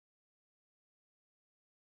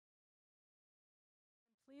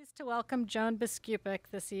Pleased to welcome Joan Biskupic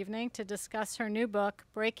this evening to discuss her new book,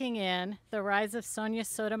 Breaking In, The Rise of Sonia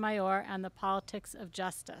Sotomayor and the Politics of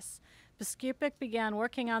Justice. Biskupic began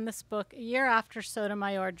working on this book a year after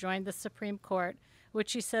Sotomayor joined the Supreme Court, which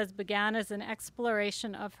she says began as an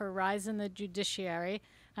exploration of her rise in the judiciary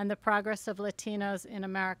and the progress of Latinos in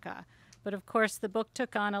America. But of course, the book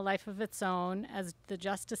took on a life of its own as the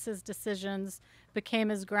justice's decisions became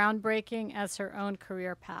as groundbreaking as her own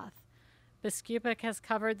career path. Biskupic has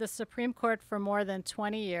covered the Supreme Court for more than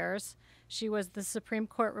 20 years. She was the Supreme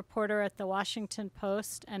Court reporter at The Washington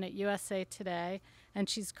Post and at USA Today, and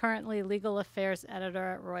she's currently legal affairs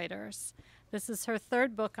editor at Reuters. This is her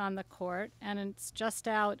third book on the court, and it's just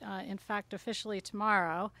out, in fact, officially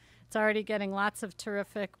tomorrow. It's already getting lots of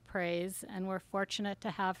terrific praise, and we're fortunate to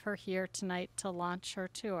have her here tonight to launch her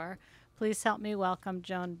tour. Please help me welcome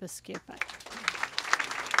Joan Biskupic.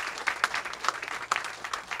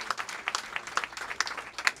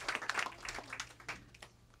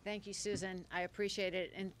 Thank you, Susan. I appreciate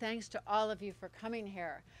it. And thanks to all of you for coming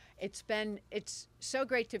here. It's so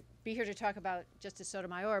great to be here to talk about Justice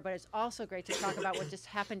Sotomayor, but it's also great to talk about what just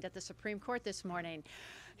happened at the Supreme Court this morning.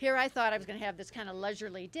 Here I thought I was going to have this kind of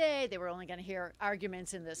leisurely day. They were only going to hear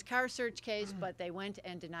arguments in this car search case, but they went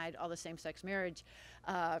and denied all the same-sex marriage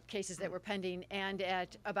cases that were pending. And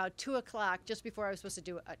at about 2 o'clock, just before I was supposed to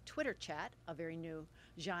do a Twitter chat, a very new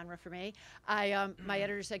genre for me, my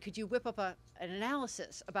editor said, could you whip up an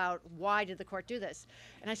analysis about why did the court do this?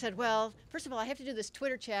 And I said, well, first of all, I have to do this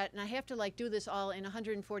Twitter chat, and I have to do this all in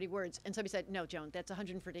 140 words. And somebody said, no, Joan, that's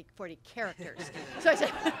 140 characters. so I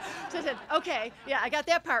said, okay, yeah, I got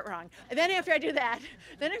that part wrong. And then after I do that,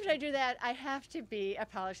 I have to be a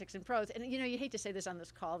politics and prose. And you hate to say this on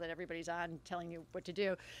this call that everybody's on telling you what to do.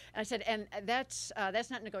 And I said, and that's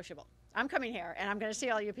not negotiable. I'm coming here, and I'm going to see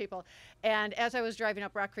all you people. And as I was driving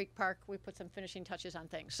up Rock Creek Park, we put some finishing touches on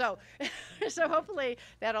things. So hopefully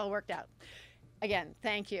that all worked out. Again,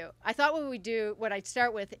 thank you. I thought what I'd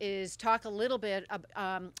start with is talk a little bit,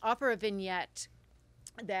 offer a vignette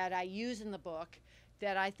that I use in the book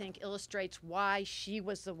that I think illustrates why she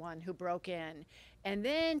was the one who broke in, and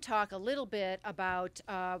then talk a little bit about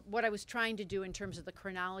what I was trying to do in terms of the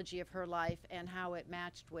chronology of her life and how it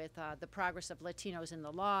matched with the progress of Latinos in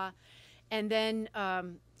the law, and then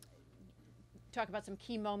talk about some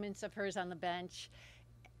key moments of hers on the bench,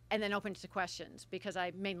 and then open to questions, because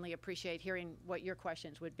I mainly appreciate hearing what your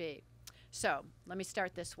questions would be. So let me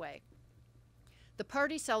start this way. The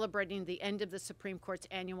party celebrating the end of the Supreme Court's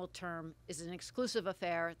annual term is an exclusive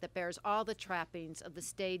affair that bears all the trappings of the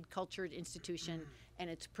staid, cultured institution and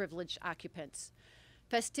its privileged occupants.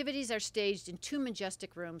 Festivities are staged in 2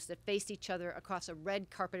 majestic rooms that face each other across a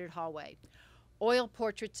red-carpeted hallway. Oil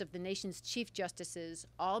portraits of the nation's chief justices,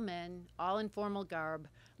 all men, all in formal garb,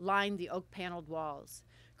 line the oak-paneled walls.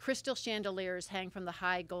 Crystal chandeliers hang from the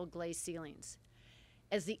high gold-glazed ceilings.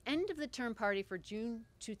 As the end of the term party for June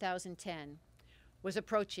 2010 was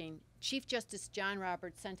approaching, Chief Justice John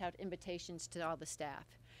Roberts sent out invitations to all the staff.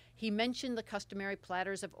 He mentioned the customary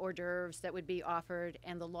platters of hors d'oeuvres that would be offered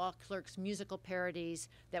and the law clerk's musical parodies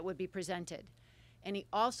that would be presented. And he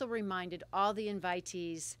also reminded all the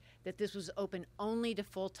invitees that this was open only to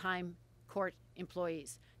full-time court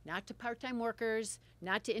employees, not to part-time workers,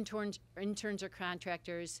 not to interns or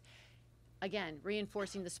contractors, again,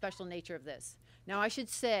 reinforcing the special nature of this. Now, I should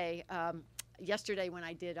say, yesterday when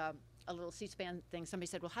I did a little C-SPAN thing, somebody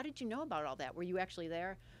said, well, how did you know about all that? Were you actually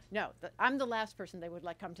there? No, I'm the last person they would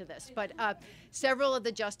let come to this. But several of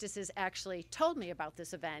the justices actually told me about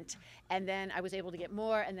this event, and then I was able to get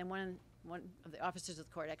more, and then one of the officers of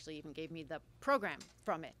the court actually even gave me the program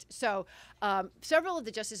from it. So several of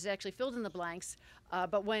the justices actually filled in the blanks,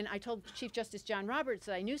 but when I told Chief Justice John Roberts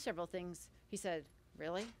that I knew several things, he said,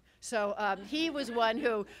 really? So he was one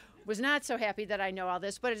who was not so happy that I know all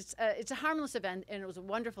this, but it's a harmless event, and it was a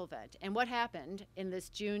wonderful event. And what happened in this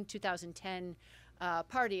June 2010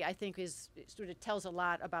 party, I think, sort of tells a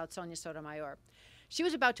lot about Sonia Sotomayor. She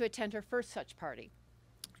was about to attend her first such party.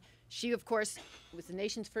 She, of course, was the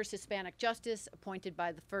nation's first Hispanic justice, appointed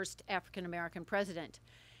by the first African-American president.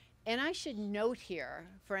 And I should note here,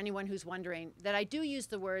 for anyone who's wondering, that I do use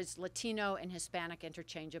the words Latino and Hispanic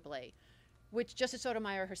interchangeably, which Justice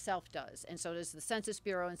Sotomayor herself does, and so does the Census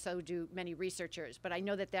Bureau, and so do many researchers. But I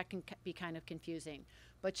know that can be kind of confusing.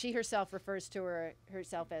 But she herself refers to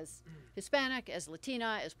herself as Hispanic, as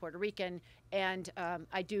Latina, as Puerto Rican, and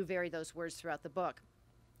I do vary those words throughout the book.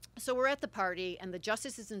 So we're at the party, and the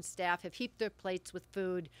justices and staff have heaped their plates with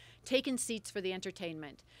food, taken seats for the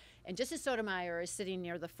entertainment. And Justice Sotomayor is sitting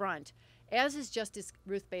near the front, as is Justice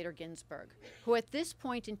Ruth Bader Ginsburg, who at this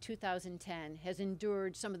point in 2010 has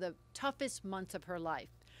endured some of the toughest months of her life.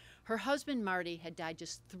 Her husband, Marty, had died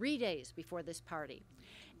just 3 days before this party.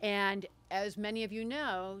 And as many of you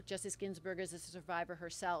know, Justice Ginsburg is a survivor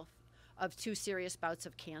herself of 2 serious bouts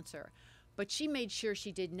of cancer. But she made sure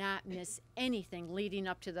she did not miss anything leading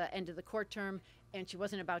up to the end of the court term, and she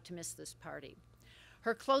wasn't about to miss this party.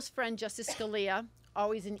 Her close friend, Justice Scalia,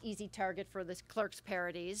 always an easy target for the clerk's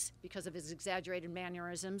parodies because of his exaggerated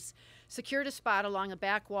mannerisms, secured a spot along the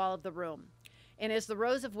back wall of the room. And as the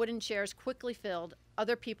rows of wooden chairs quickly filled,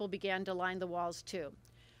 other people began to line the walls too.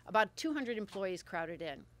 About 200 employees crowded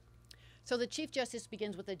in. So the Chief Justice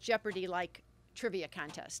begins with a Jeopardy-like trivia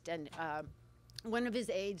contest, and one of his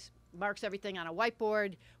aides marks everything on a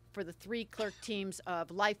whiteboard for the 3 clerk teams of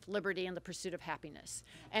life, liberty, and the pursuit of happiness.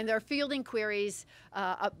 And they're fielding queries,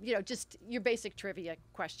 just your basic trivia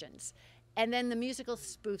questions. And then the musical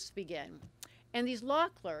spoofs begin. And these law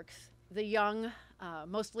clerks, the young,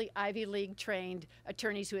 mostly Ivy League trained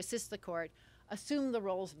attorneys who assist the court, assume the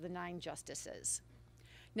roles of the 9 justices.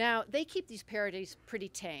 Now, they keep these parodies pretty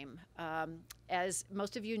tame. As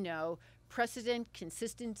most of you know, precedent,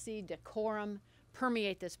 consistency, decorum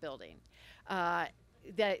permeate this building.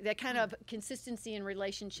 That kind of consistency in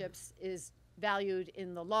relationships is valued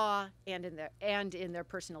in the law and in their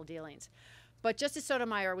personal dealings. But Justice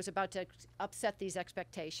Sotomayor was about to upset these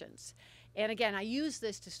expectations. And again, I use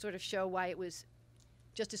this to sort of show why it was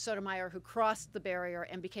Justice Sotomayor who crossed the barrier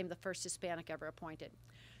and became the first Hispanic ever appointed.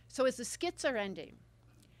 So as the skits are ending,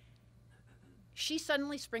 she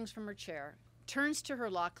suddenly springs from her chair, turns to her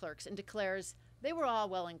law clerks, and declares they were all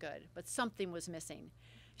well and good, but something was missing.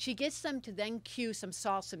 She gets them to then cue some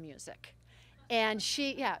salsa music. And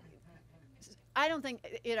I don't think,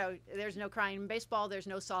 there's no crying in baseball, there's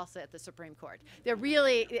no salsa at the Supreme Court. They're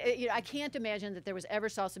really, I can't imagine that there was ever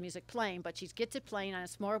salsa music playing, but she gets it playing on a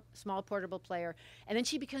small portable player, and then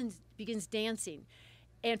she begins dancing.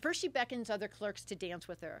 And first she beckons other clerks to dance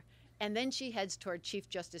with her, and then she heads toward Chief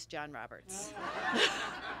Justice John Roberts.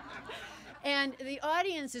 And the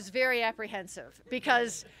audience is very apprehensive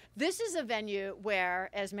because this is a venue where,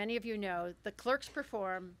 as many of you know, the clerks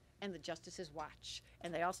perform and the justices watch,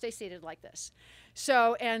 and they all stay seated like this.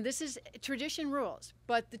 So, and this is tradition rules,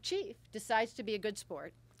 but the chief decides to be a good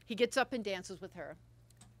sport. He gets up and dances with her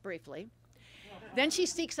briefly. Then she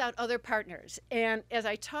seeks out other partners. And as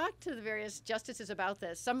I talked to the various justices about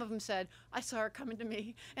this, some of them said, I saw her coming to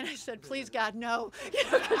me. And I said, please, God, no.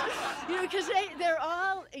 Because they're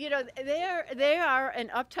all, they are an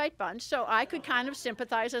uptight bunch. So I could kind of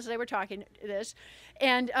sympathize as they were talking this.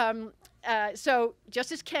 And so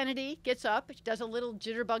Justice Kennedy gets up, does a little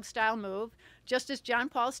jitterbug style move. Justice John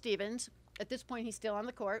Paul Stevens, at this point, he's still on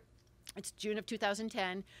the court. It's June of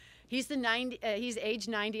 2010. He's age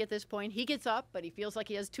 90 at this point. He gets up, but he feels like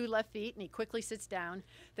he has 2 left feet, and he quickly sits down.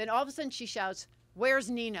 Then all of a sudden she shouts, "Where's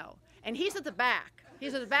Nino?" And he's at the back.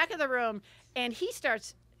 He's at the back of the room, and he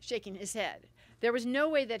starts shaking his head. There was no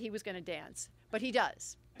way that he was going to dance, but he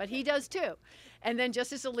does. But he does too. And then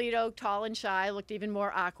Justice Alito, tall and shy, looked even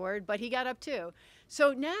more awkward, but he got up too.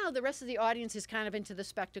 So now the rest of the audience is kind of into the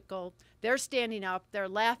spectacle. They're standing up, they're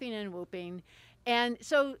laughing and whooping. And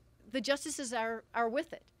so the justices are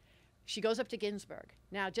with it. She goes up to Ginsburg.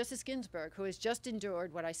 Now, Justice Ginsburg, who has just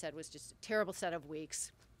endured what I said was just a terrible set of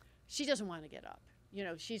weeks, she doesn't want to get up.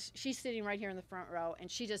 She's sitting right here in the front row,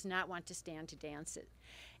 and she does not want to stand to dance it.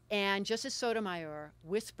 And Justice Sotomayor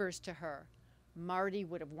whispers to her, "Marty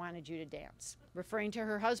would have wanted you to dance," referring to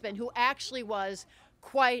her husband, who actually was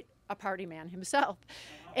quite a party man himself.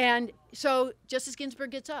 And so Justice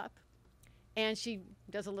Ginsburg gets up, and she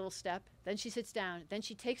does a little step. Then she sits down. Then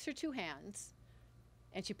she takes her 2 hands,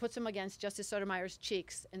 and she puts them against Justice Sotomayor's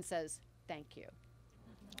cheeks and says, "Thank you."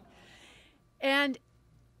 And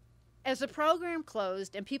as the program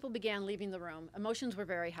closed and people began leaving the room, emotions were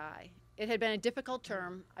very high. It had been a difficult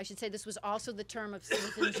term. I should say this was also the term of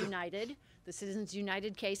Citizens United. The Citizens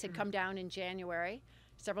United case had come down in January,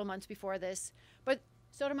 several months before this. But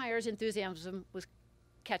Sotomayor's enthusiasm was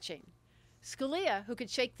catching. Scalia, who could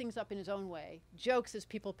shake things up in his own way, jokes as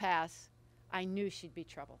people pass, "I knew she'd be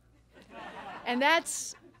trouble." And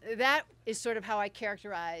that is sort of how I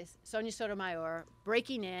characterize Sonia Sotomayor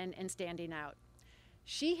breaking in and standing out.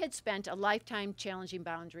 She had spent a lifetime challenging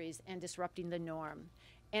boundaries and disrupting the norm.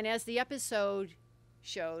 And as the episode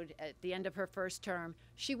showed at the end of her first term,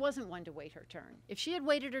 she wasn't one to wait her turn. If she had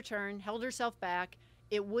waited her turn, held herself back,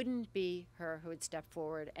 it wouldn't be her who had stepped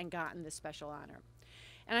forward and gotten this special honor.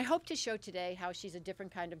 And I hope to show today how she's a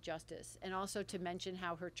different kind of justice, and also to mention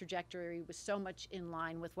how her trajectory was so much in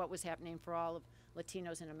line with what was happening for all of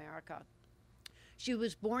Latinos in America. She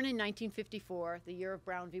was born in 1954, the year of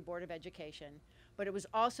Brown v. Board of Education, but it was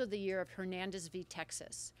also the year of Hernandez v.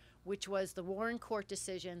 Texas, which was the Warren Court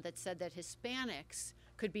decision that said that Hispanics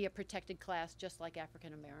could be a protected class just like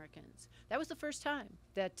African Americans. That was the first time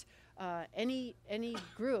that any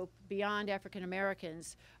group beyond African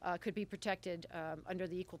Americans could be protected under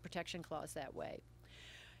the Equal Protection Clause that way.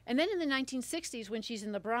 And then in the 1960s, when she's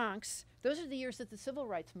in the Bronx, those are the years that the civil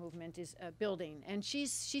rights movement is building. And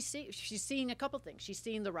she's seeing a couple things. She's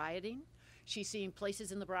seeing the rioting. She's seeing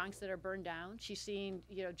places in the Bronx that are burned down. She's seeing,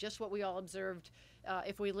 just what we all observed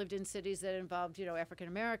if we lived in cities that involved, African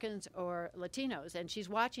Americans or Latinos. And she's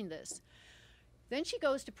watching this. Then she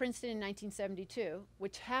goes to Princeton in 1972,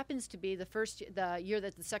 which happens to be the year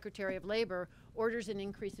that the Secretary of Labor orders an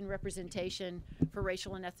increase in representation for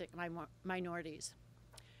racial and ethnic minorities.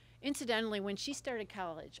 Incidentally, when she started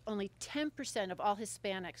college, only 10% of all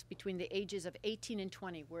Hispanics between the ages of 18 and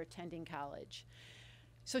 20 were attending college.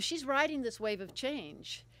 So she's riding this wave of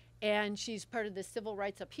change, and she's part of the civil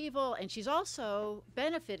rights upheaval, and she's also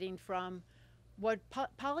benefiting from what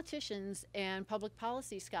politicians and public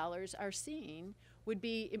policy scholars are seeing would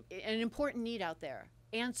be an important need out there.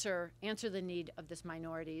 Answer the need of this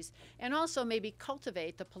minorities, and also maybe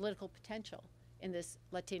cultivate the political potential in this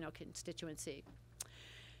Latino constituency.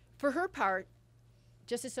 For her part,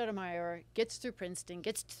 Justice Sotomayor gets through Princeton,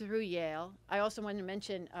 gets through Yale. I also want to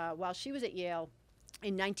mention, while she was at Yale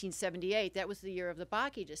in 1978, that was the year of the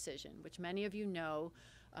Bakke decision, which many of you know.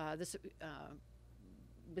 This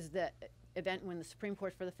was the event when the Supreme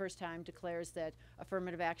Court for the first time declares that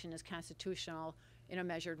affirmative action is constitutional in a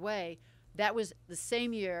measured way. That was the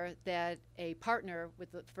same year that a partner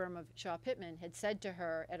with the firm of Shaw Pittman had said to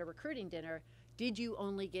her at a recruiting dinner, "Did you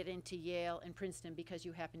only get into Yale and Princeton because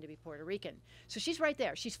you happen to be Puerto Rican?" So she's right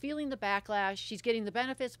there. She's feeling the backlash. She's getting the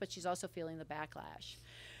benefits, but she's also feeling the backlash.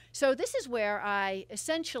 So this is where I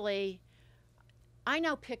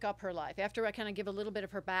now pick up her life. After I kind of give a little bit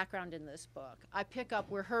of her background in this book, I pick up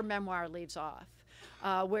where her memoir leaves off,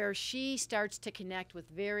 where she starts to connect with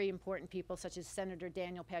very important people such as Senator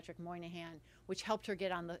Daniel Patrick Moynihan, which helped her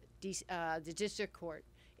get on the district court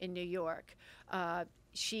in New York.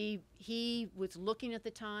 He was looking at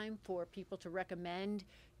the time for people to recommend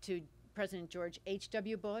to President George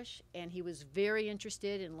H.W. Bush, and he was very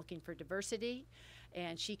interested in looking for diversity.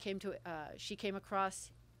 And she came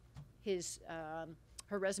across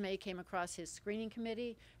her resume came across his screening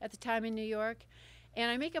committee at the time in New York. And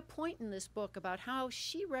I make a point in this book about how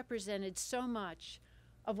she represented so much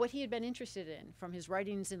of what he had been interested in, from his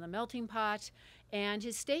writings in The Melting Pot and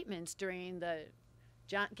his statements during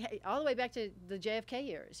all the way back to the JFK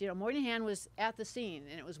years. Moynihan was at the scene,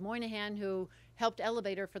 and it was Moynihan who helped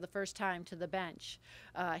elevate her for the first time to the bench.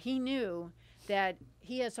 He knew that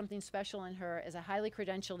he had something special in her as a highly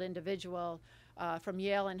credentialed individual from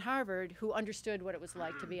Yale and Harvard who understood what it was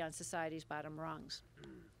like to be on society's bottom rungs.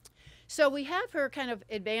 So we have her kind of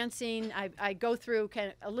advancing. I go through kind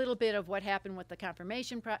of a little bit of what happened with the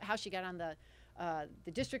confirmation, how she got on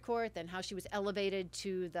the district court, then how she was elevated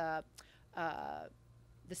to the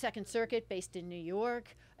Second Circuit based in New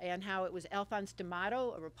York, and how it was Alphonse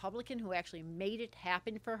D'Amato, a Republican, who actually made it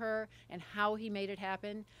happen for her, and how he made it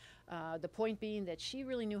happen. The point being that she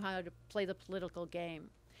really knew how to play the political game.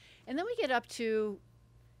 And then we get up to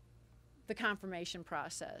the confirmation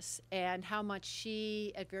process and how much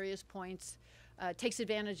she, at various points, takes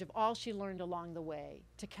advantage of all she learned along the way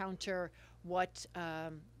to counter what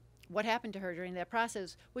happened to her during that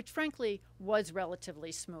process, which frankly was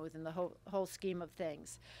relatively smooth in the whole scheme of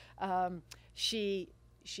things. She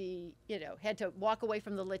had to walk away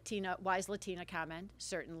from the wise Latina comment,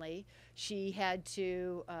 certainly. She had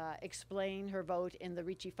to explain her vote in the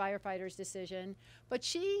Ricci firefighters decision, but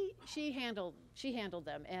she handled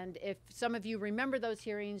them. And if some of you remember those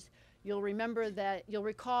hearings, you'll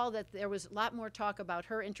recall that there was a lot more talk about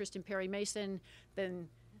her interest in Perry Mason than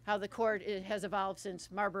how the court has evolved since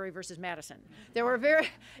Marbury versus Madison. It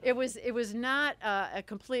was not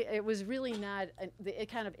it was really not the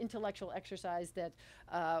kind of intellectual exercise that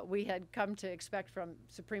we had come to expect from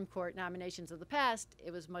Supreme Court nominations of the past.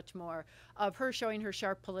 It was much more of her showing her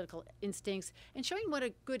sharp political instincts and showing what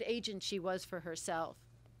a good agent she was for herself.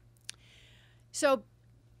 So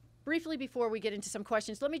briefly before we get into some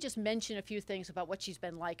questions, let me just mention a few things about what she's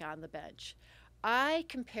been like on the bench. I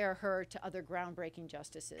compare her to other groundbreaking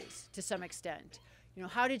justices to some extent.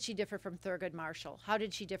 How did she differ from Thurgood Marshall? How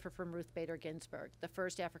did she differ from Ruth Bader Ginsburg, the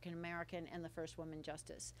first African American and the first woman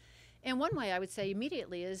justice? And one way I would say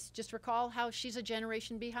immediately is just recall how she's a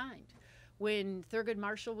generation behind. When Thurgood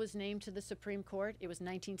Marshall was named to the Supreme Court, it was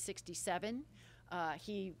 1967.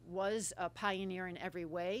 He was a pioneer in every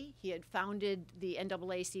way. He had founded the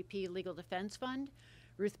NAACP Legal Defense Fund.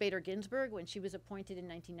 Ruth Bader Ginsburg, when she was appointed in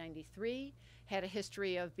 1993, had a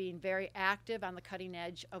history of being very active on the cutting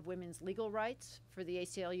edge of women's legal rights for the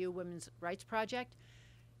ACLU Women's Rights Project.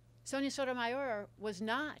 Sonia Sotomayor was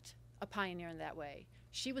not a pioneer in that way.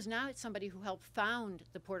 She was not somebody who helped found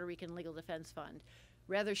the Puerto Rican Legal Defense Fund.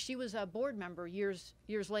 Rather, she was a board member years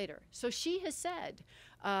later. So she has said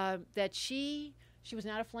that she was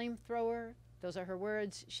not a flamethrower. Those are her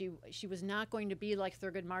words. She was not going to be like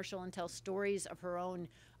Thurgood Marshall and tell stories of her own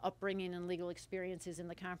upbringing and legal experiences in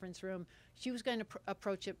the conference room. She was going to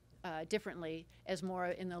approach it differently, as more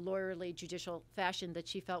in the lawyerly judicial fashion that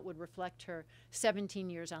she felt would reflect her 17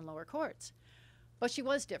 years on lower courts. But she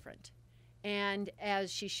was different. And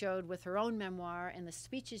as she showed with her own memoir and the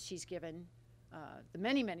speeches she's given, the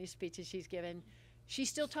many, many speeches she's given, she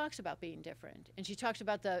still talks about being different. And she talks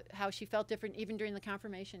about how she felt different even during the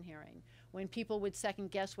confirmation hearing, when people would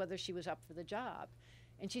second guess whether she was up for the job.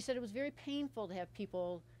 And she said it was very painful to have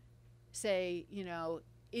people say, you know,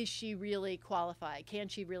 is she really qualified? Can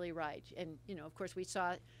she really write? And, you know, of course, we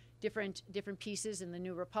saw different pieces in the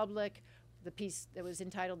New Republic, the piece that was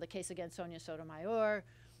entitled The Case Against Sonia Sotomayor.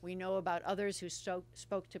 We know about others who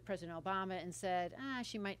spoke to President Obama and said,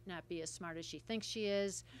 she might not be as smart as she thinks she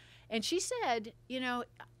is. And she said, you know,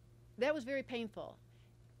 that was very painful.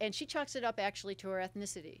 And she chalks it up actually to her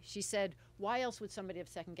ethnicity. She said, why else would somebody have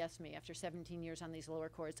second-guessed me after 17 years on these lower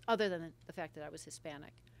courts, other than the fact that I was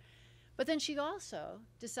Hispanic? But then she also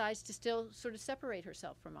decides to still sort of separate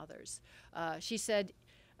herself from others. She said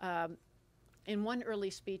in one early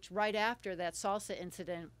speech, right after that salsa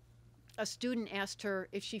incident, a student asked her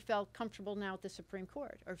if she felt comfortable now at the Supreme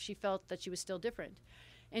Court, or if she felt that she was still different.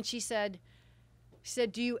 And she said,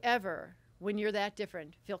 do you ever, when you're that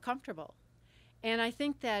different, feel comfortable? And I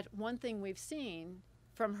think that one thing we've seen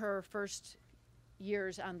from her first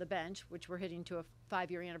years on the bench, which we're hitting to a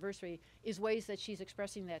 5-year anniversary, is ways that she's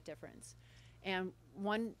expressing that difference. And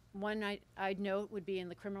one I'd note would be in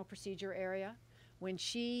the criminal procedure area. When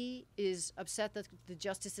she is upset that the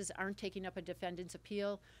justices aren't taking up a defendant's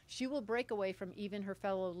appeal, she will break away from even her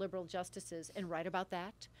fellow liberal justices and write about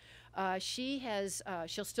that.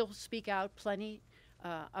 She'll still speak out plenty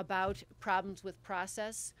about problems with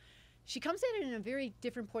process. She comes at it in a very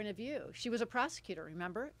different point of view. She was a prosecutor,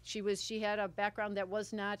 remember? She had a background that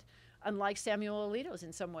was not unlike Samuel Alito's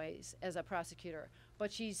in some ways as a prosecutor,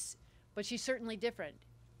 but she's certainly different.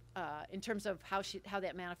 In terms of how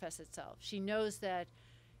that manifests itself. She knows that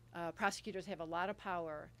prosecutors have a lot of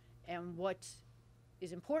power, and what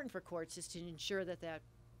is important for courts is to ensure that that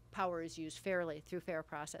power is used fairly through fair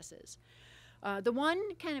processes. The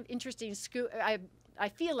one kind of interesting scoop, I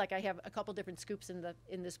feel like I have a couple different scoops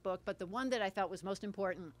in this book, but the one that I thought was most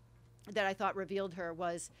important, that I thought revealed her,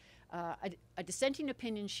 was a dissenting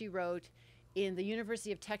opinion she wrote in the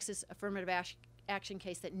University of Texas affirmative action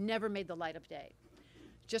case that never made the light of day.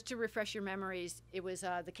 Just to refresh your memories, it was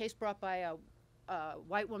the case brought by a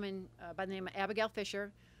white woman by the name of Abigail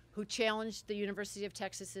Fisher, who challenged the University of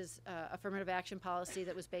Texas's affirmative action policy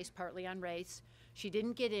that was based partly on race. She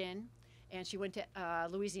didn't get in, and she went to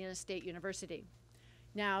Louisiana State University.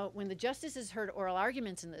 Now, when the justices heard oral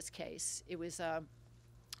arguments in this case, it was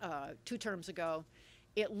 2 terms ago,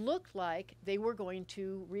 it looked like they were going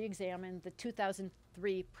to re-examine the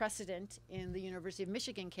 2003 precedent in the University of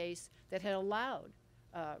Michigan case that had allowed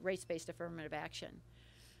race-based affirmative action.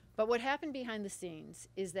 But what happened behind the scenes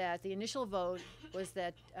is that the initial vote was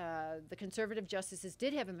that the conservative justices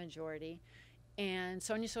did have a majority, and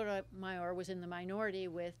Sonia Sotomayor was in the minority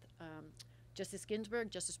with Justice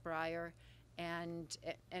Ginsburg, Justice Breyer, and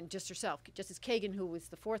just herself. Justice Kagan, who was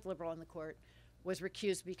the 4th liberal in the court, was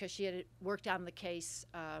recused because she had worked on the case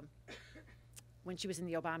when she was in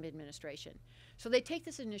the Obama administration. So they take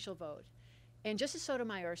this initial vote. And Justice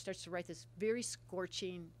Sotomayor starts to write this very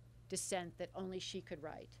scorching dissent that only she could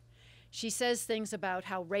write. She says things about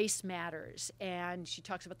how race matters, and she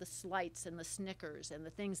talks about the slights and the snickers and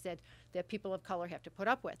the things that people of color have to put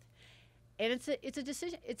up with. And it's a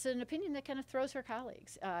decision. It's an opinion that kind of throws her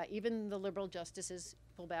colleagues. Even the liberal justices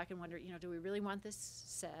pull back and wonder, do we really want this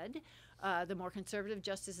said? The more conservative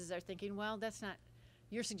justices are thinking, well, that's not.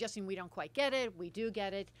 You're suggesting we don't quite get it. We do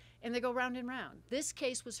get it. And they go round and round. This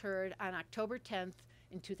case was heard on October 10th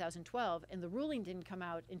in 2012, and the ruling didn't come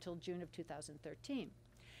out until June of 2013.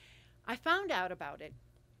 I found out about it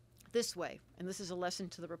this way, and this is a lesson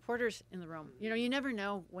to the reporters in the room. You never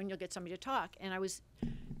know when you'll get somebody to talk. And I was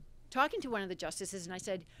talking to one of the justices, and I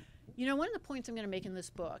said, one of the points I'm going to make in this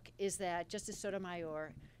book is that Justice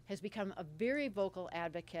Sotomayor has become a very vocal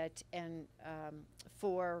advocate and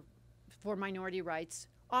for minority rights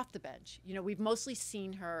off the bench. We've mostly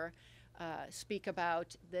seen her speak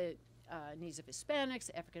about the needs of Hispanics,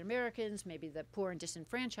 African Americans, maybe the poor and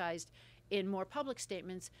disenfranchised in more public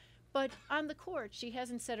statements. But on the court, she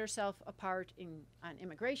hasn't set herself apart on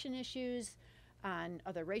immigration issues, on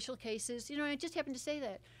other racial cases. You know, I just happened to say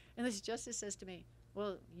that. And this justice says to me,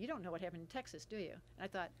 well, you don't know what happened in Texas, do you? And I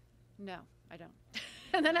thought, no, I don't.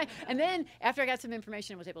 and then after I got some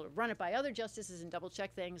information, I was able to run it by other justices and double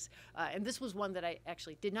check things. And this was one that I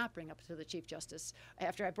actually did not bring up to the Chief Justice.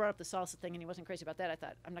 After I brought up the salsa thing and he wasn't crazy about that, I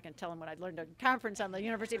thought, I'm not going to tell him what I'd learned at a conference on the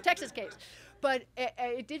University of Texas case. But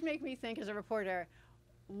it did make me think as a reporter,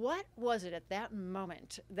 what was it at that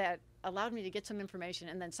moment that allowed me to get some information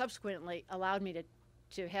and then subsequently allowed me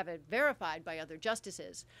to have it verified by other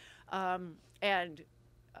justices?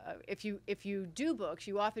 If you do books,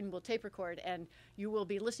 you often will tape record, and you will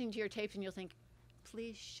be listening to your tapes and you'll think,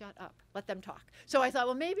 please shut up, let them talk. So I thought,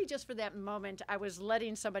 well, maybe just for that moment, I was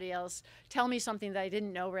letting somebody else tell me something that I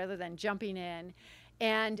didn't know rather than jumping in.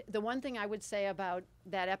 And the one thing I would say about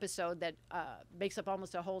that episode that makes up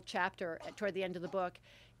almost a whole chapter toward the end of the book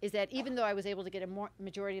is that even though I was able to get a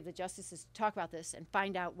majority of the justices to talk about this and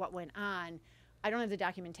find out what went on, I don't have the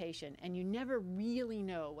documentation, and you never really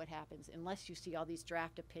know what happens unless you see all these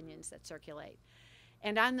draft opinions that circulate.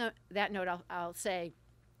 And on that note, I'll say,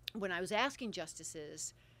 when I was asking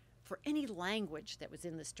justices for any language that was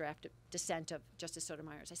in this draft dissent of Justice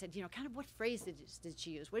Sotomayor's, I said, you know, kind of what phrase did she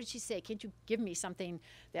use? What did she say? Can't you give me something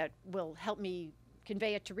that will help me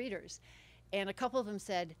convey it to readers? And a couple of them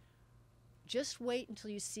said, just wait until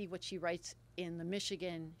you see what she writes in the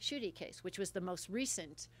Michigan Schuette case, which was the most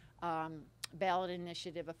recent ballot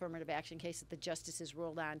initiative affirmative action case that the justices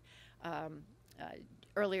ruled on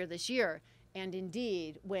earlier this year. And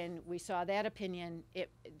indeed, when we saw that opinion,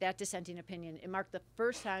 that dissenting opinion, it marked the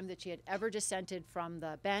first time that she had ever dissented from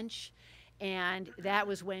the bench. And that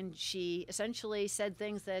was when she essentially said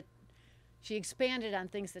things that she expanded on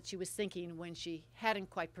things that she was thinking when she hadn't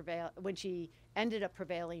quite prevailed, when she ended up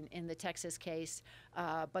prevailing in the Texas case,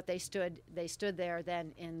 but they stood there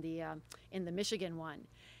then in the Michigan one.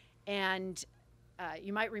 And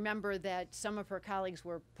you might remember that some of her colleagues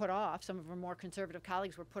were put off, some of her more conservative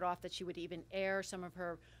colleagues were put off that she would even air some of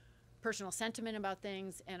her personal sentiment about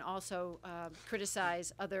things, and also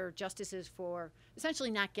criticize other justices for essentially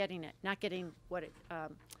not getting what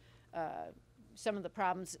some of the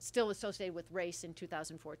problems still associated with race in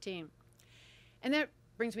 2014. And that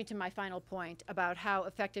brings me to my final point about how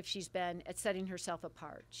effective she's been at setting herself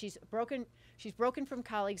apart. She's broken from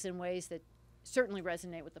colleagues in ways that certainly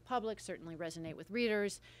resonate with the public, certainly resonate with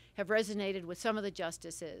readers, have resonated with some of the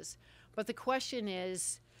justices. But the question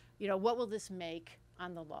is, you know, what will this make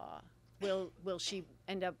on the law? Will she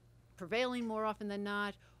end up prevailing more often than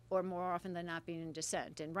not, or more often than not being in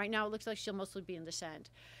dissent? And right now it looks like she'll mostly be in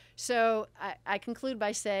dissent. So I conclude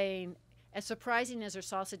by saying, as surprising as her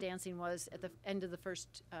salsa dancing was at the end of the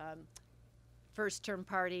first term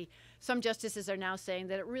party, some justices are now saying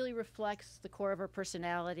that it really reflects the core of her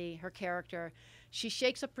personality, her character. She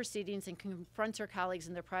shakes up proceedings and confronts her colleagues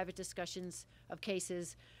in their private discussions of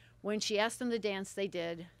cases. When she asked them to dance, they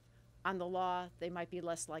did. On the law, they might be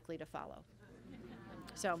less likely to follow.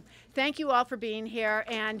 So thank you all for being here,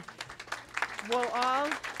 and we'll all,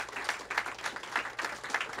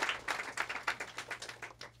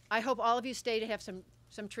 I hope all of you stay to have some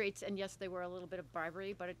treats, and yes, they were a little bit of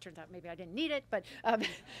bribery, but it turns out maybe I didn't need it. But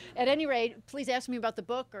at any rate, please ask me about the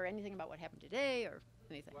book or anything about what happened today or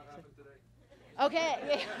anything. What happened today?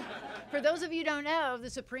 Okay. For those of you who don't know, the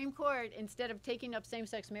Supreme Court, instead of taking up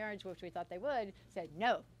same-sex marriage, which we thought they would, said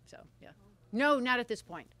no. So, yeah. No, not at this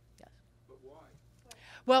point. Yes. But why?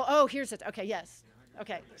 Well, oh, here's it. Okay, yes.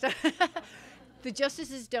 Okay. So the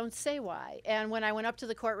justices don't say why. And when I went up to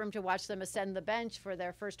the courtroom to watch them ascend the bench for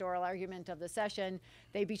their first oral argument of the session,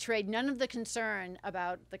 they betrayed none of the concern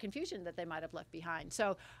about the confusion that they might have left behind.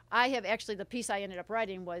 So I have actually, the piece I ended up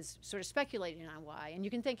writing was sort of speculating on why. And you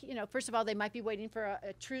can think, you know, first of all, they might be waiting for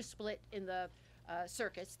a true split in the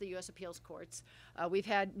circuits, the U.S. appeals courts. We've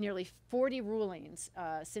had nearly 40 rulings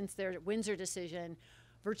since their Windsor decision,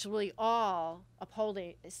 virtually all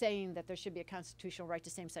saying that there should be a constitutional right to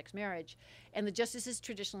same-sex marriage. And the justices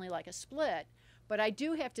traditionally like a split. But I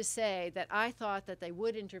do have to say that I thought that they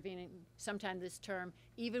would intervene sometime this term,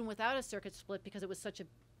 even without a circuit split, because it was such a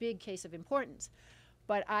big case of importance.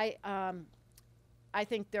 But I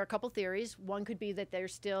think there are a couple theories. One could be that they're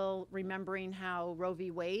still remembering how Roe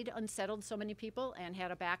v. Wade unsettled so many people and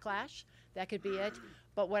had a backlash. That could be it.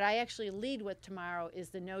 But what I actually lead with tomorrow is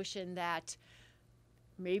the notion that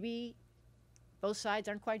maybe both sides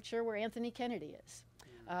aren't quite sure where Anthony Kennedy is.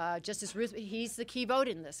 Justice Ruth, he's the key vote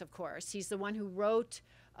in this, of course. He's the one who wrote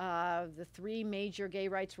the 3 major gay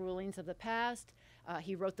rights rulings of the past.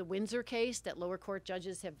 He wrote the Windsor case that lower court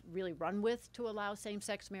judges have really run with to allow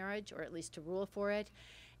same-sex marriage, or at least to rule for it.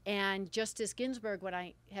 And Justice Ginsburg, when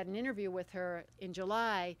I had an interview with her in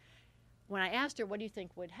July, when I asked her, what do you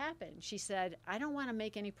think would happen? She said, I don't want to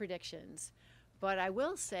make any predictions, but I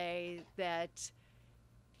will say that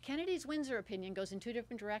Kennedy's Windsor opinion goes in two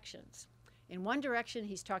different directions. In one direction,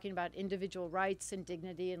 he's talking about individual rights and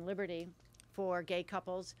dignity and liberty for gay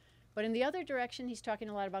couples. But in the other direction, he's talking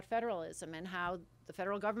a lot about federalism and how the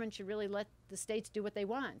federal government should really let the states do what they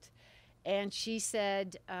want. And she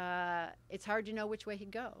said, it's hard to know which way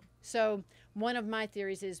he'd go. So one of my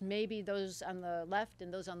theories is maybe those on the left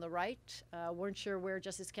and those on the right weren't sure where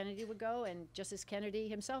Justice Kennedy would go, and Justice Kennedy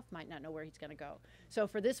himself might not know where he's going to go. So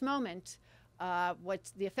for this moment,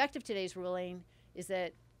 what's the effect of today's ruling is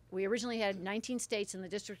that we originally had 19 states in the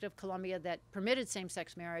District of Columbia that permitted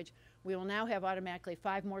same-sex marriage. We will now have automatically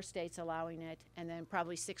 5 more states allowing it, and then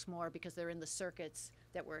probably 6 more because they're in the circuits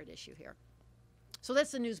that were at issue here. So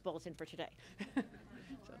that's the news bulletin for today. So.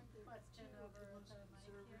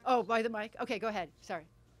 Oh, by the mic? Okay, go ahead. Sorry.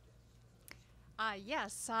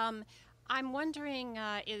 Yes. I'm wondering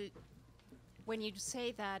when you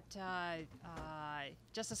say that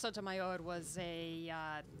Justice Sotomayor was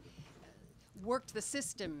worked the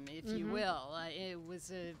system, if you will. It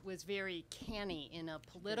was very canny in a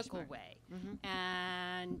political way.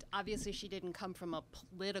 And obviously she didn't come from a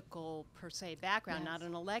political, per se, background, not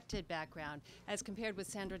an elected background, as compared with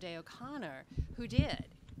Sandra Day O'Connor, who did.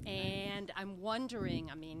 And I'm wondering,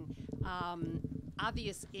 I mean,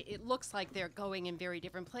 it looks like they're going in very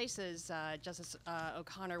different places. Justice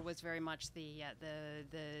O'Connor was very much the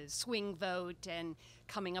swing vote and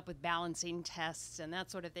coming up with balancing tests and that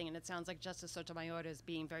sort of thing. And it sounds like Justice Sotomayor is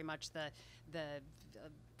being very much the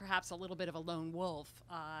perhaps a little bit of a lone wolf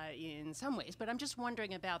in some ways. But I'm just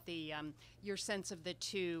wondering about your sense of the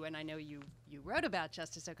two. And I know you wrote about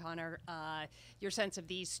Justice O'Connor. Your sense of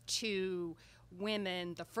these two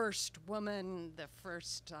women, the first woman, the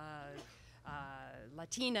first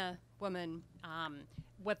Latina woman,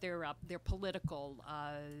 what their political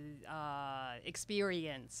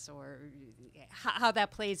experience or how that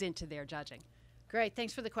plays into their judging. Great,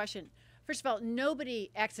 thanks for the question. First of all,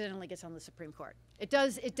 nobody accidentally gets on the Supreme Court. It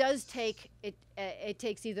does take it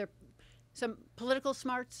takes either some political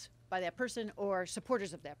smarts by that person or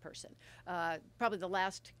supporters of that person. Probably the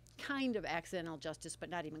last kind of accidental justice, but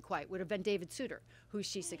not even quite, would have been David Souter, who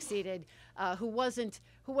she succeeded, who wasn't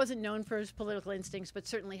known for his political instincts, but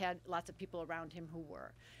certainly had lots of people around him who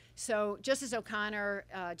were. So Justice O'Connor,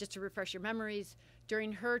 just to refresh your memories,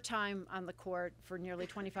 during her time on the court for nearly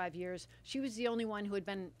 25 years, she was the only one who had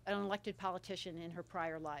been an elected politician in her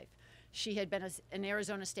prior life. She had been an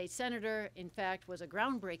Arizona state senator, in fact, was a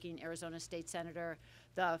groundbreaking Arizona state senator,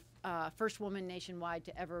 the first woman nationwide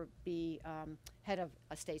to ever be head of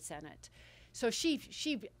a state senate. So she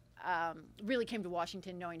really came to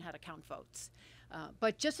Washington knowing how to count votes.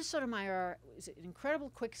 But Justice Sotomayor was an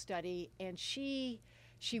incredible quick study, and she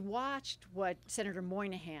watched what Senator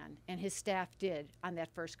Moynihan and his staff did on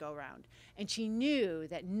that first go-round. And she knew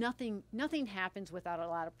that nothing happens without a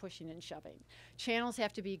lot of pushing and shoving. Channels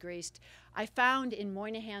have to be greased. I found in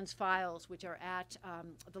Moynihan's files, which are at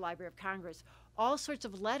the Library of Congress, all sorts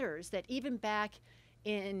of letters that even back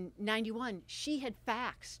in '91, she had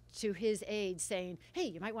faxed to his aides saying, hey,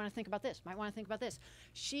 you might want to think about this, might want to think about this.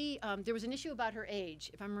 There was an issue about her age.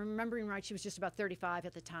 If I'm remembering right, she was just about 35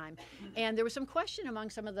 at the time. And there was some question among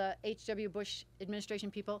some of the H.W. Bush administration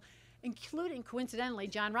people, including, coincidentally,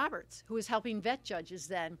 John Roberts, who was helping vet judges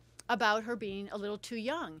then, about her being a little too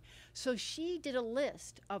young. So she did a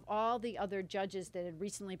list of all the other judges that had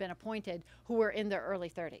recently been appointed who were in their early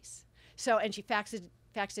 30s. So, and she faxed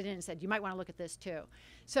it in and said, you might want to look at this too.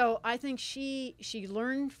 So I think she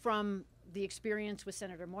learned from the experience with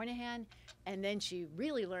Senator Moynihan, and then she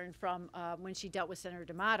really learned from when she dealt with Senator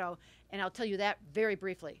D'Amato, and I'll tell you that very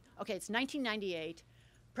briefly. Okay, it's 1998.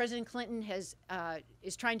 President Clinton is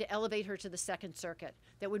trying to elevate her to the Second Circuit.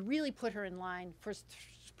 That would really put her in line for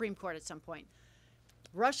Supreme Court at some point.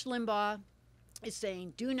 Rush Limbaugh is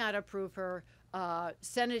saying, do not approve her.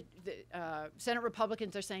 Senate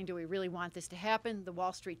Republicans are saying, do we really want this to happen? The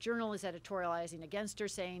Wall Street Journal is editorializing against her,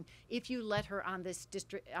 saying, if you let her on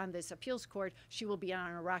this appeals court, she will be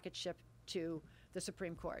on a rocket ship to the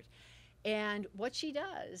Supreme Court. And what she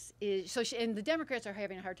does is, and the Democrats are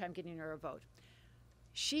having a hard time getting her a vote.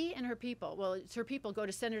 She and her people, well, it's her people, go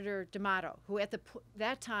to Senator D'Amato, who at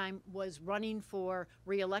that time was running for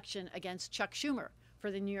re-election against Chuck Schumer for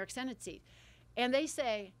the New York Senate seat. And they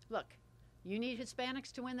say, look, you need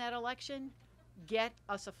Hispanics to win that election? Get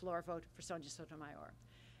us a floor vote for Sonia Sotomayor.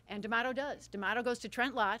 And D'Amato does. D'Amato goes to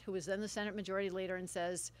Trent Lott, who was then the Senate Majority Leader, and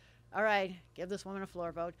says, all right, give this woman a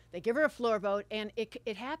floor vote. They give her a floor vote, and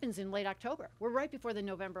it happens in late October. We're right before the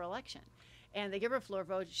November election. And they give her a floor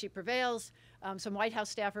vote. She prevails. Some White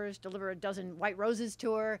House staffers deliver a dozen white roses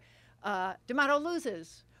to her. D'Amato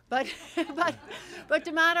loses. But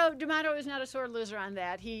D'Amato is not a sore loser on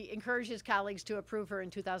that. He encouraged his colleagues to approve her in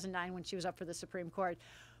 2009 when she was up for the Supreme Court.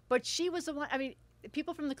 But she was the one, I mean,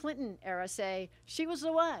 people from the Clinton era say she was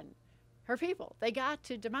the one. Her people, they got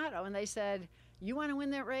to D'Amato and they said, you want to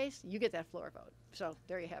win that race? You get that floor vote. So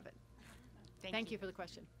there you have it. Thank you for the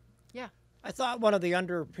question. Yeah. I thought one of the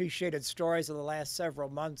underappreciated stories of the last several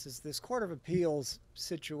months is this Court of Appeals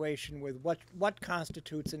situation with what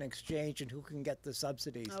constitutes an exchange and who can get the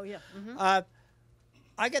subsidies. Oh, yeah.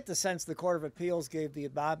 I get the sense the Court of Appeals gave the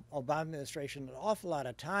Obama administration an awful lot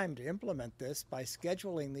of time to implement this by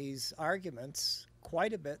scheduling these arguments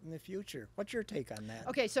quite a bit in the future. What's your take on that?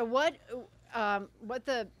 Okay, so what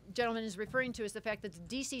the gentleman is referring to is the fact that the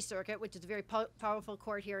D.C. Circuit, which is a very powerful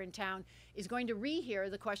court here in town, is going to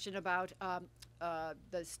rehear the question about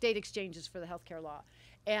the state exchanges for the health care law.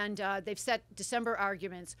 And they've set December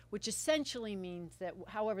arguments, which essentially means that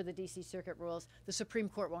however the D.C. Circuit rules, the Supreme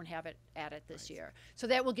Court won't have it at it this year. So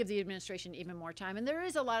that will give the administration even more time. And there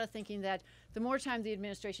is a lot of thinking that the more time the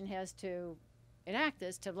administration has to enact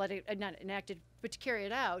this, to let it, not enact it, but to carry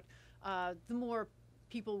it out, the more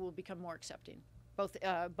people will become more accepting, both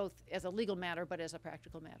as a legal matter but as a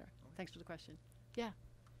practical matter. Thanks for the question. Yeah.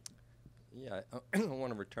 Yeah, I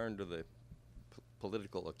want to return to the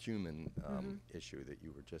political acumen issue that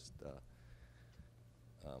you were just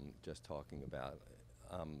talking about.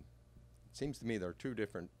 It seems to me there are two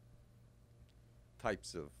different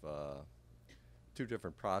types of two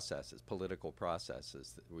different processes, political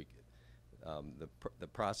processes that we. The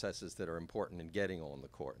processes that are important in getting on the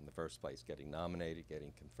court in the first place, getting nominated,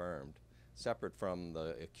 getting confirmed, separate from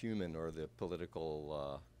the acumen or the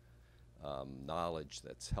political knowledge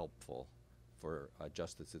that's helpful for a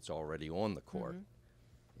justice that's already on the court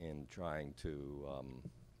in trying to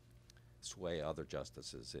sway other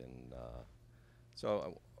justices in.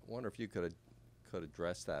 So I wonder if you could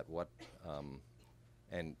address that. What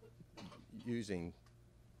and using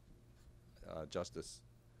Justice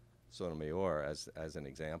Sotomayor as an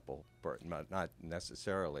example, but not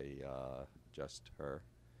necessarily just her.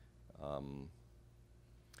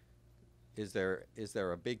 Is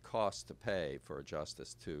there a big cost to pay for a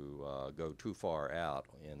justice to go too far out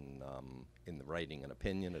in the writing an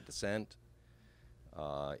opinion, a dissent?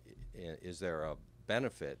 Is there a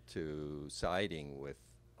benefit to siding with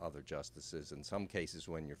other justices in some cases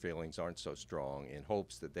when your feelings aren't so strong, in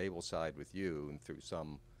hopes that they will side with you and through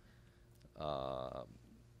some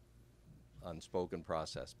unspoken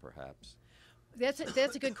process, perhaps? That's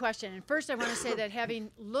a good question. And first, I want to say that having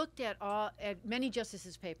looked at many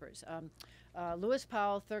justices' papers, Lewis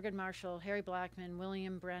Powell, Thurgood Marshall, Harry Blackmun,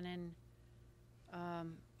 William Brennan,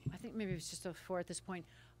 I think maybe it was just 4 at this point.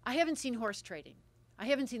 I haven't seen horse trading. I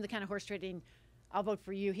haven't seen the kind of horse trading. I'll vote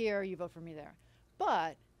for you here, you vote for me there.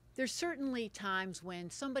 But there's certainly times when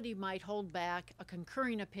somebody might hold back a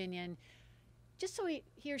concurring opinion just so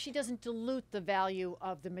he or she doesn't dilute the value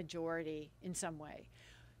of the majority in some way.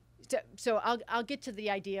 So I'll get to the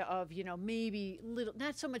idea of, maybe little,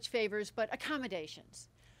 not so much favors, but accommodations.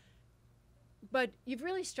 But you've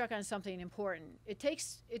really struck on something important. It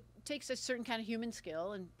takes a certain kind of human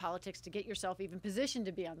skill in politics to get yourself even positioned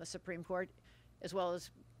to be on the Supreme Court, as well as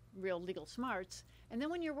real legal smarts. And then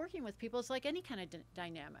when you're working with people, it's like any kind of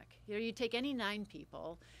dynamic. You take any 9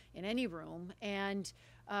 people in any room, and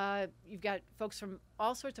you've got folks from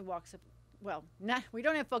all sorts of walks of, we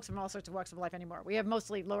don't have folks from all sorts of walks of life anymore. We have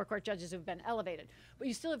mostly lower court judges who've been elevated, but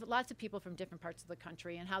you still have lots of people from different parts of the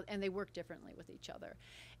country, and they work differently with each other.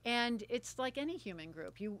 And it's like any human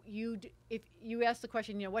group. If you ask the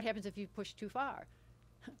question, what happens if you push too far?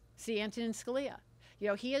 See Antonin Scalia.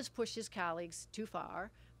 He has pushed his colleagues too far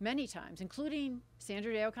many times, including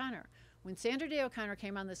Sandra Day O'Connor. When Sandra Day O'Connor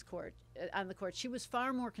came on the court, she was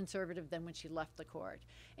far more conservative than when she left the court.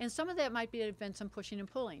 And some of that might have been some pushing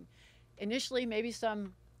and pulling. Initially, maybe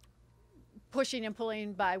some pushing and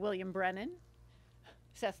pulling by William Brennan.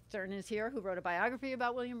 Seth Stern is here, who wrote a biography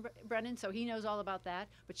about William Brennan, so he knows all about that.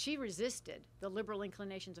 But she resisted the liberal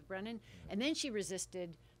inclinations of Brennan, and then she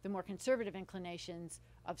resisted the more conservative inclinations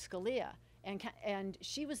of Scalia. And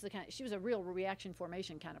she was she was a real reaction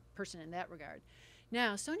formation kind of person in that regard.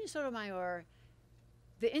 Now, Sonia Sotomayor,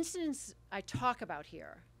 the incidents I talk about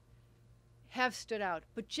here have stood out,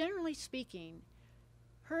 but generally speaking,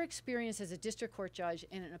 her experience as a district court judge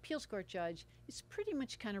and an appeals court judge is pretty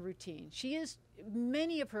much kind of routine.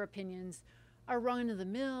 Many of her opinions are run of the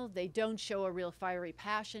mill. They don't show a real fiery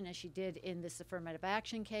passion as she did in this affirmative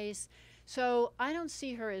action case. So I don't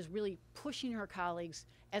see her as really pushing her colleagues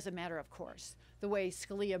as a matter of course, the way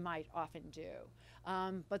Scalia might often do.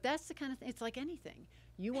 But that's the kind of thing, it's like anything.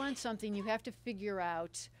 You want something, you have to figure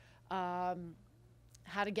out how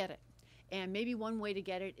to get it. And maybe one way to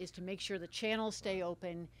get it is to make sure the channels stay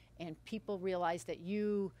open and people realize that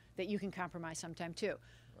you can compromise sometime too.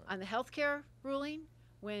 Right. On the healthcare ruling,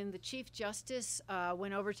 when the Chief Justice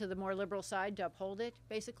went over to the more liberal side to uphold it,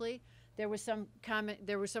 basically, there was some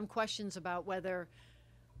questions about whether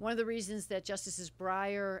one of the reasons that Justices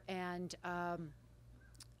Breyer and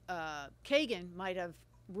Kagan might have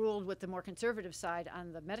ruled with the more conservative side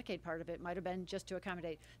on the Medicaid part of it might have been just to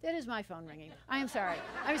accommodate. That is my phone ringing. I am sorry.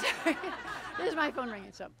 I'm sorry. It is my phone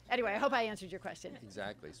ringing. So anyway, I hope I answered your question.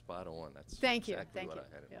 Exactly, spot on. That's Thank you. exactly Thank what you.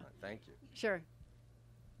 I had in Yeah. mind. Thank you. Sure.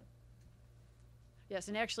 Yes,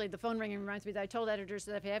 and actually the phone ringing reminds me that I told editors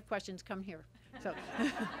that if you have questions, come here. So,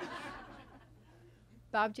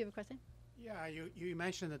 Bob, do you have a question? Yeah, you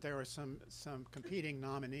mentioned that there were some competing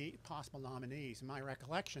possible nominees. My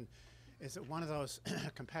recollection is that one of those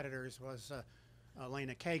competitors was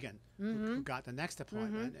Elena Kagan, who got the next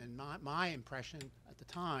appointment. And my impression at the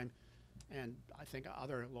time, and I think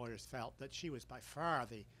other lawyers felt, that she was by far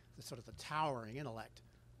the sort of the towering intellect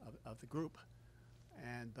of the group.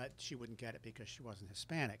 But she wouldn't get it because she wasn't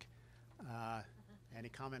Hispanic. Any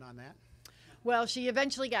comment on that? Well, she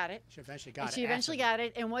eventually got it. She eventually got it. She eventually got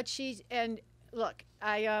it, and look,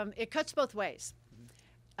 it cuts both ways.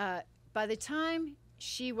 By the time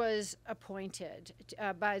she was appointed,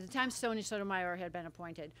 by the time Sonia Sotomayor had been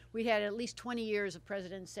appointed, we had at least 20 years of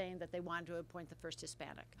presidents saying that they wanted to appoint the first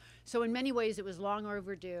Hispanic. So in many ways, it was long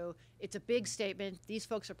overdue. It's a big statement. These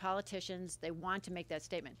folks are politicians. They want to make that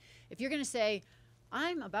statement. If you're going to say,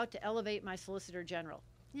 I'm about to elevate my Solicitor General,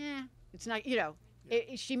 it's not,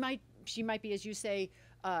 she might be, as you say,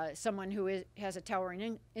 someone who has a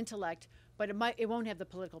towering intellect, but it won't have the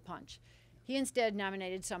political punch. He instead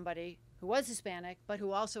nominated somebody who was Hispanic, but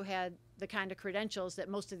who also had the kind of credentials that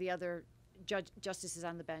most of the other justices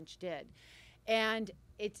on the bench did. And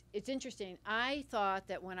it's interesting. I thought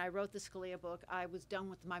that when I wrote the Scalia book, I was done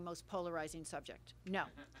with my most polarizing subject. No,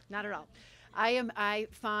 not at all. I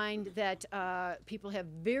find that people have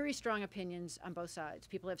very strong opinions on both sides.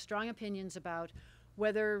 People have strong opinions about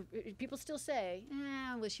whether people still say,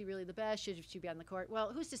 was she really the best? Should she be on the court?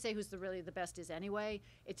 Well, who's to say who's really the best is anyway?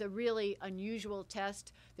 It's a really unusual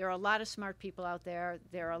test. There are a lot of smart people out there.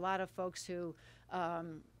 There are a lot of folks who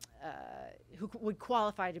would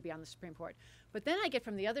qualify to be on the Supreme Court. But then I get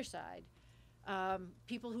from the other side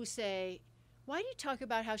people who say, why do you talk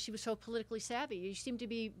about how she was so politically savvy? You seem to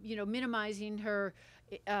be, minimizing her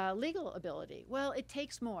legal ability. Well, it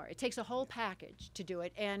takes more. It takes a whole package to do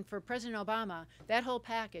it. And for President Obama, that whole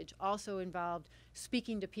package also involved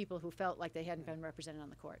speaking to people who felt like they hadn't been represented on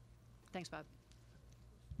the court. Thanks, Bob.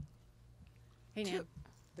 Hey, Nan.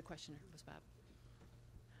 The questioner was Bob.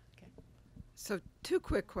 Okay. So 2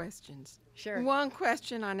 quick questions. Sure. One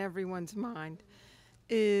question on everyone's mind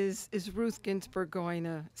is Ruth Ginsburg going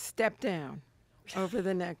to step down over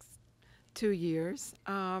the next 2 years?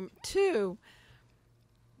 2,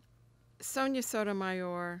 Sonia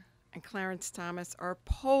Sotomayor and Clarence Thomas are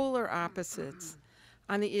polar opposites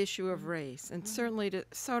on the issue of race. And certainly to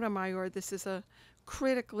Sotomayor, this is a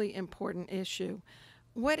critically important issue.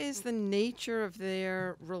 What is the nature of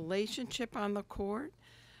their relationship on the court?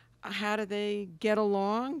 How do they get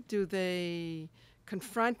along? Do they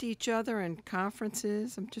confront each other in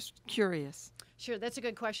conferences? I'm just curious. Sure, that's a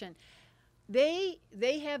good question. They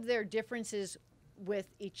have their differences with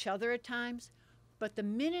each other at times, but the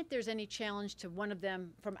minute there's any challenge to one of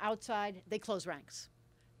them from outside, they close ranks.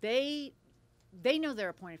 They know they're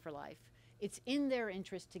appointed for life. It's in their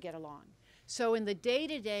interest to get along. So in the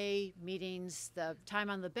day-to-day meetings, the time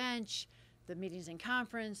on the bench, the meetings in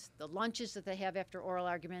conference, the lunches that they have after oral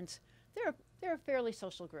arguments, they're a fairly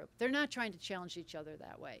social group. They're not trying to challenge each other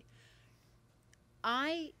that way.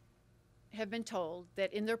 I have been told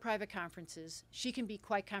that in their private conferences, she can be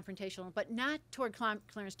quite confrontational, but not toward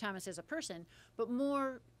Clarence Thomas as a person, but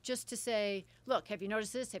more just to say, look, have you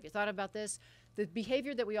noticed this? Have you thought about this? The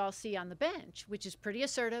behavior that we all see on the bench, which is pretty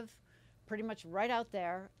assertive, pretty much right out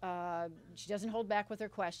there. She doesn't hold back with her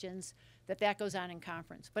questions, that goes on in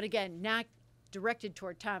conference. But again, not directed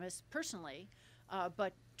toward Thomas personally,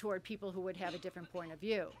 but toward people who would have a different point of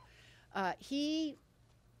view. He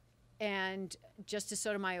and Justice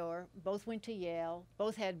Sotomayor both went to Yale,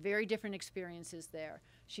 both had very different experiences there.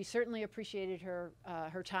 She certainly appreciated her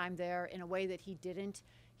time there in a way that he didn't.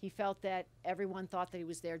 He felt that everyone thought that he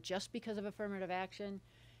was there just because of affirmative action.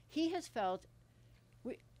 he has felt,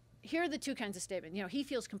 here are the two kinds of statements. You know, he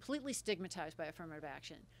feels completely stigmatized by affirmative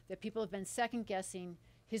action, that people have been second-guessing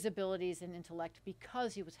his abilities and intellect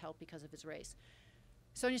because he was helped because of his race.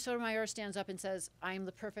 Sonia Sotomayor stands up and says, I am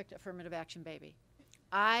the perfect affirmative action baby.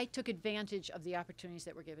 I took advantage of the opportunities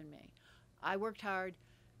that were given me. I worked hard.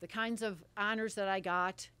 The kinds of honors that I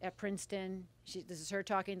got at Princeton, this is her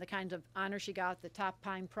talking, the kinds of honors she got, the Top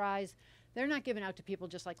Pine Prize, they're not given out to people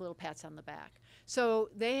just like little pats on the back. So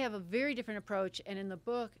they have a very different approach, and in the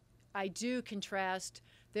book, I do contrast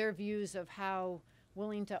their views of how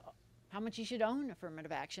much you should own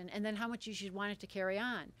affirmative action, and then how much you should want it to carry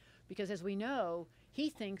on. Because as we know, he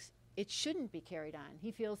thinks it shouldn't be carried on.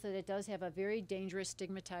 He feels that it does have a very dangerous,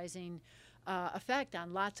 stigmatizing effect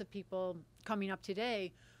on lots of people coming up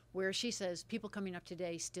today, where she says people coming up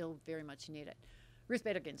today still very much need it. Ruth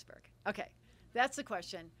Bader Ginsburg. Okay, that's the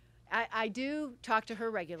question. I do talk to her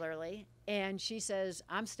regularly, and she says,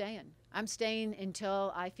 I'm staying. I'm staying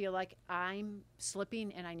until I feel like I'm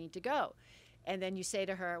slipping and I need to go. And then you say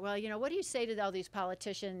to her, well, you know, what do you say to all these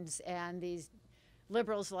politicians and these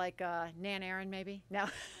liberals like Nan Aaron, maybe? No,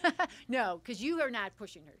 no, because you are not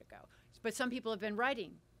pushing her to go. But some people have been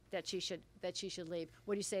writing that she should leave.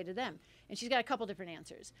 What do you say to them? And she's got a couple different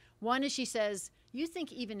answers. One is she says, you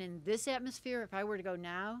think even in this atmosphere, if I were to go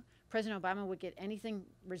now, President Obama would get anything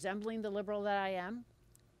resembling the liberal that I am?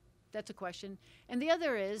 That's a question. And the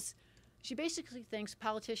other is, she basically thinks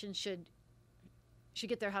politicians should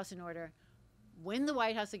get their house in order, win the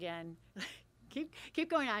White House again. Keep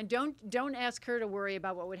going on. Don't ask her to worry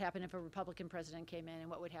about what would happen if a Republican president came in and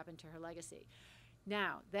what would happen to her legacy.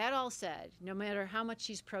 Now, that all said, no matter how much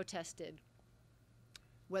she's protested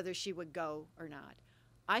whether she would go or not,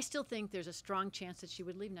 I still think there's a strong chance that she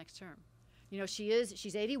would leave next term. You know,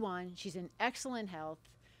 she's 81, she's in excellent health,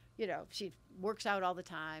 you know, she works out all the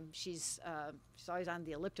time, she's always on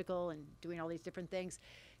the elliptical and doing all these different things.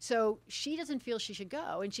 So she doesn't feel she should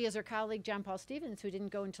go, and she has her colleague John Paul Stevens, who didn't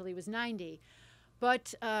go until he was 90.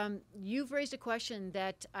 But you've raised a question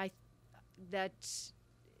that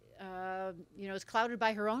you know, is clouded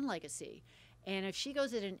by her own legacy. And if she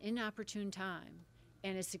goes at an inopportune time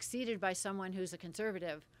and is succeeded by someone who's a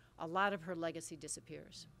conservative, a lot of her legacy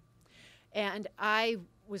disappears. And I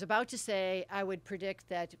was about to say I would predict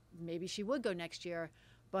that maybe she would go next year,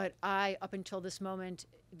 but I, up until this morning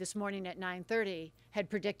at 9:30, had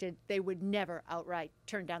predicted they would never outright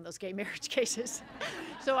turn down those gay marriage cases.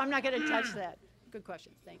 So I'm not going to touch that. Good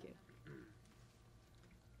questions. Thank you.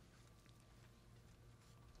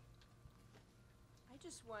 I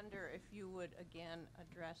just wonder if you would again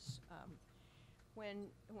address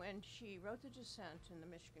when she wrote the dissent in the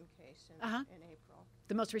Michigan case in April.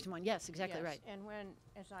 The most recent one, yes, exactly right. And when,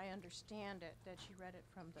 as I understand it, that she read it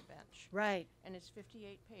from the bench. Right. And it's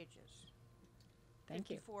 58 pages. Thank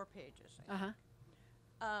you. 54 pages, I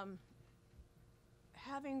think.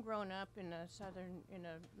 Having grown up in a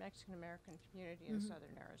Mexican American community in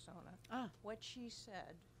southern Arizona, what she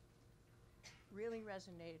said really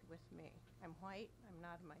resonated with me. I'm white, I'm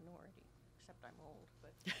not a minority, except I'm old,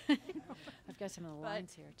 but I've got some of the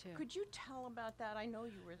lines here too. Could you tell about that? I know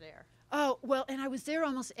you were there. Oh, well, and I was there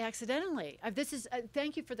almost accidentally.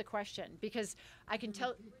 Thank you for the question, because I can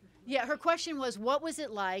tell. Yeah, her question was, what was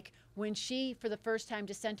it like when she, for the first time,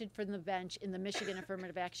 dissented from the bench in the Michigan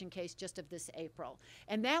affirmative action case just of this April?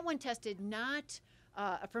 And that one tested not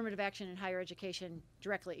affirmative action in higher education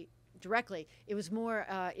directly. It was more,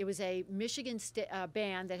 it was a Michigan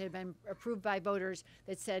ban that had been approved by voters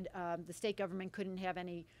that said the state government couldn't have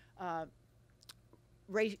any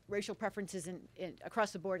racial preferences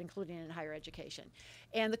across the board, including in higher education.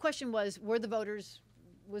 And the question was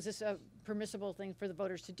this a permissible thing for the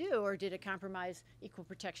voters to do, or did it compromise equal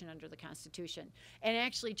protection under the Constitution? And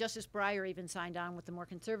actually, Justice Breyer even signed on with the more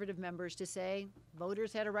conservative members to say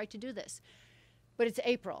voters had a right to do this. But it's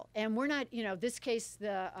April, and we're not, you know, this case,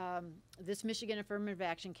 this Michigan affirmative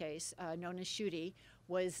action case, known as Schuette,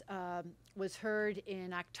 was heard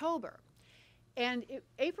in October. And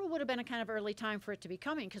April would have been a kind of early time for it to be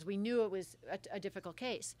coming, because we knew it was a difficult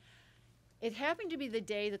case. It happened to be the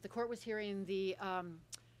day that the court was hearing the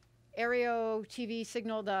Aereo TV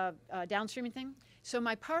signal, the downstreaming thing. So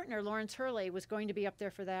my partner, Lawrence Hurley, was going to be up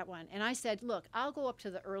there for that one. And I said, look, I'll go up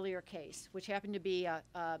to the earlier case, which happened to be a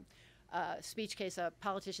speech case, a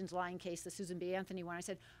politician's lying case, the Susan B. Anthony one. I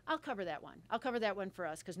said, I'll cover that one. I'll cover that one for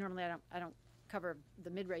us, because normally I don't cover the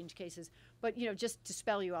mid-range cases. But, you know, just to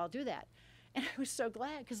spell you, I'll do that. And I was so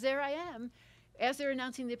glad, because there I am, as they're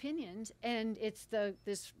announcing the opinions, and it's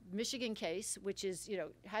this Michigan case, which is, you know,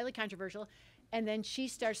 highly controversial. And then she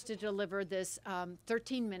starts to deliver this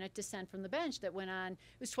 13-minute dissent from the bench that went on.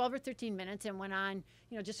 It was 12 or 13 minutes and went on,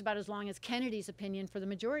 just about as long as Kennedy's opinion for the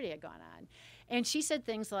majority had gone on. And she said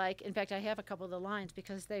things like, in fact, I have a couple of the lines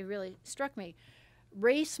because they really struck me.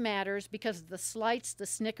 Race matters because of the slights, the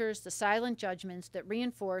snickers, the silent judgments that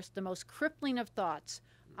reinforce the most crippling of thoughts.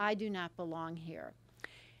 I do not belong here.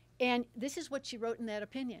 And this is what she wrote in that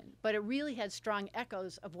opinion, but it really had strong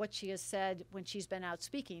echoes of what she has said when she's been out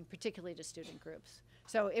speaking, particularly to student groups.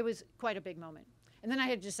 So it was quite a big moment. And then I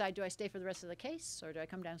had to decide, do I stay for the rest of the case or do I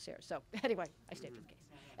come downstairs? So anyway, I stayed for the case.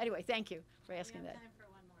 Anyway, thank you for asking that. Time for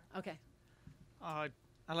one more. Okay,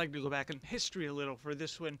 I'd like to go back in history a little for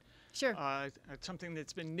this one. sure. It's something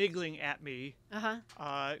that's been niggling at me.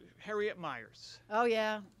 Harriet Myers. Oh,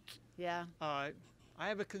 yeah, yeah. I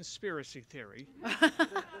have a conspiracy theory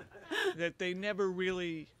that they never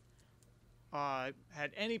really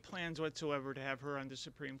had any plans whatsoever to have her on the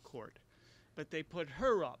Supreme Court. But they put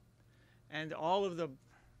her up, and all of the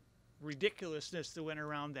ridiculousness that went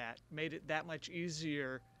around that made it that much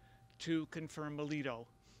easier to confirm Alito.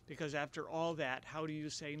 Because after all that, how do you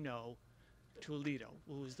say no to Alito,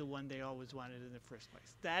 who was the one they always wanted in the first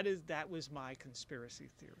place? That was my conspiracy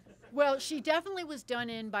theory. Well, she definitely was done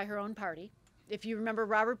in by her own party. If you remember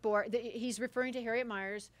Robert Bork, he's referring to Harriet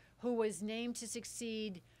Myers, who was named to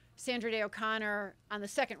succeed Sandra Day O'Connor on the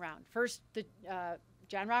second round. First,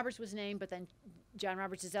 John Roberts was named, but then John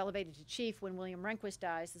Roberts is elevated to chief when William Rehnquist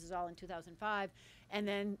dies. This is all in 2005. And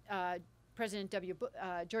then President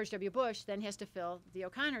George W. Bush then has to fill the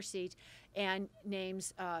O'Connor seat and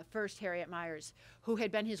names first Harriet Myers, who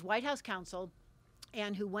had been his White House counsel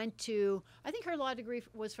and who went to, I think her law degree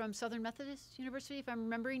was from Southern Methodist University, if I'm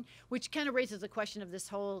remembering, which kind of raises the question of this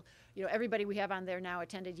whole, everybody we have on there now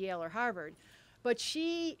attended Yale or Harvard. But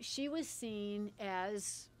she was seen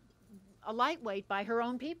as a lightweight by her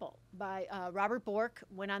own people. By Robert Bork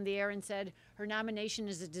went on the air and said her nomination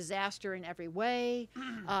is a disaster in every way.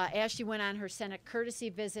 As she went on her Senate courtesy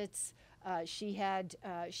visits, she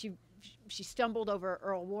stumbled over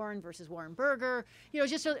Earl Warren versus Warren Burger.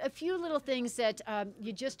 Just a few little things that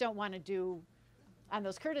you just don't want to do on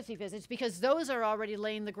those courtesy visits because those are already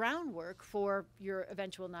laying the groundwork for your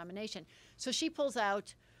eventual nomination. So she pulls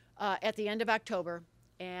out at the end of October,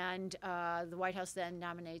 and the White House then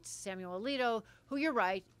nominates Samuel Alito, who, you're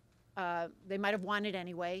right, they might have wanted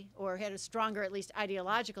anyway, or had a stronger, at least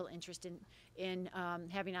ideological interest in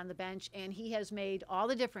having on the bench, and he has made all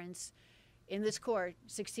the difference in this court,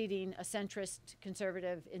 succeeding a centrist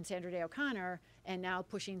conservative in Sandra Day O'Connor and now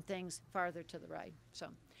pushing things farther to the right. So,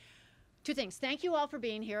 two things. Thank you all for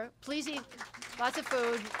being here. Please eat lots of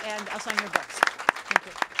food, and I'll sign your books.